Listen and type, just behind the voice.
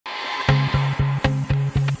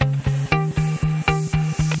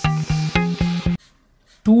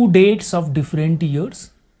two dates of different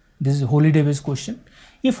years. This is holiday based question.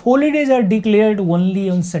 If holidays are declared only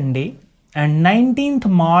on Sunday and 19th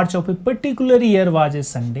March of a particular year was a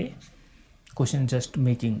Sunday, question just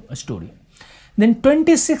making a story, then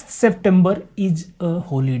 26th September is a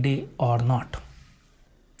holiday or not.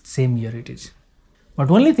 Same year it is.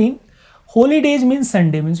 But only thing, holidays means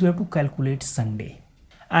Sunday, means we have to calculate Sunday.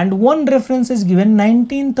 And one reference is given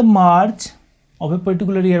 19th March of a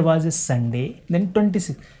particular year was a Sunday, then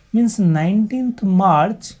 26 means 19th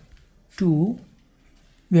March to,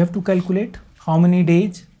 we have to calculate how many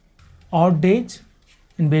days, odd days,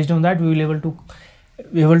 and based on that we will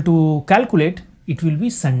able to calculate it will be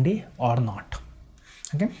Sunday or not.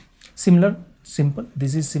 Okay, similar, simple,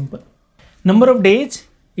 this is simple. Number of days,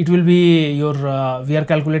 it will be your we are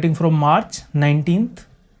calculating from March 19th,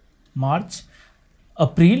 March,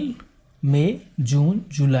 April, May, June,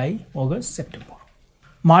 July, August, September.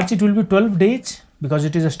 March it will be 12 days because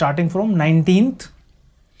it is starting from 19th.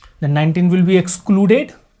 Then 19 will be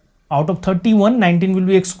excluded. Out of 31, 19 will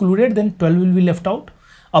be excluded, then 12 will be left out.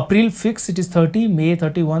 April fixed, it is 30, May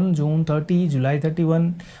 31, June 30, July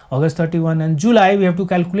 31, August 31, and July we have to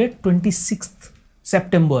calculate 26th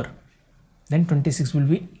September. Then 26 will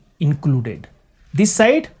be included. This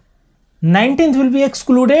side 19th will be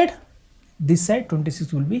excluded. This side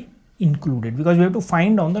 26th will be included because we have to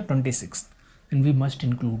find on the 26th and we must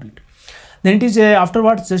include it. Then it is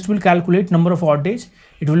afterwards just will calculate number of odd days.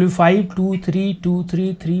 It will be 5, 2, 3, 2,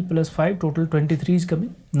 3, 3 plus 5, total 23 is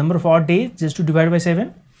coming. Number of odd days just to divide by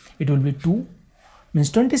 7, it will be 2,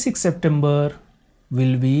 means 26 September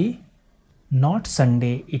will be not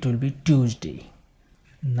Sunday, it will be Tuesday.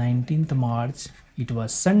 19th March it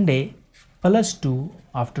was Sunday plus 2,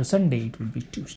 after Sunday it will be Tuesday.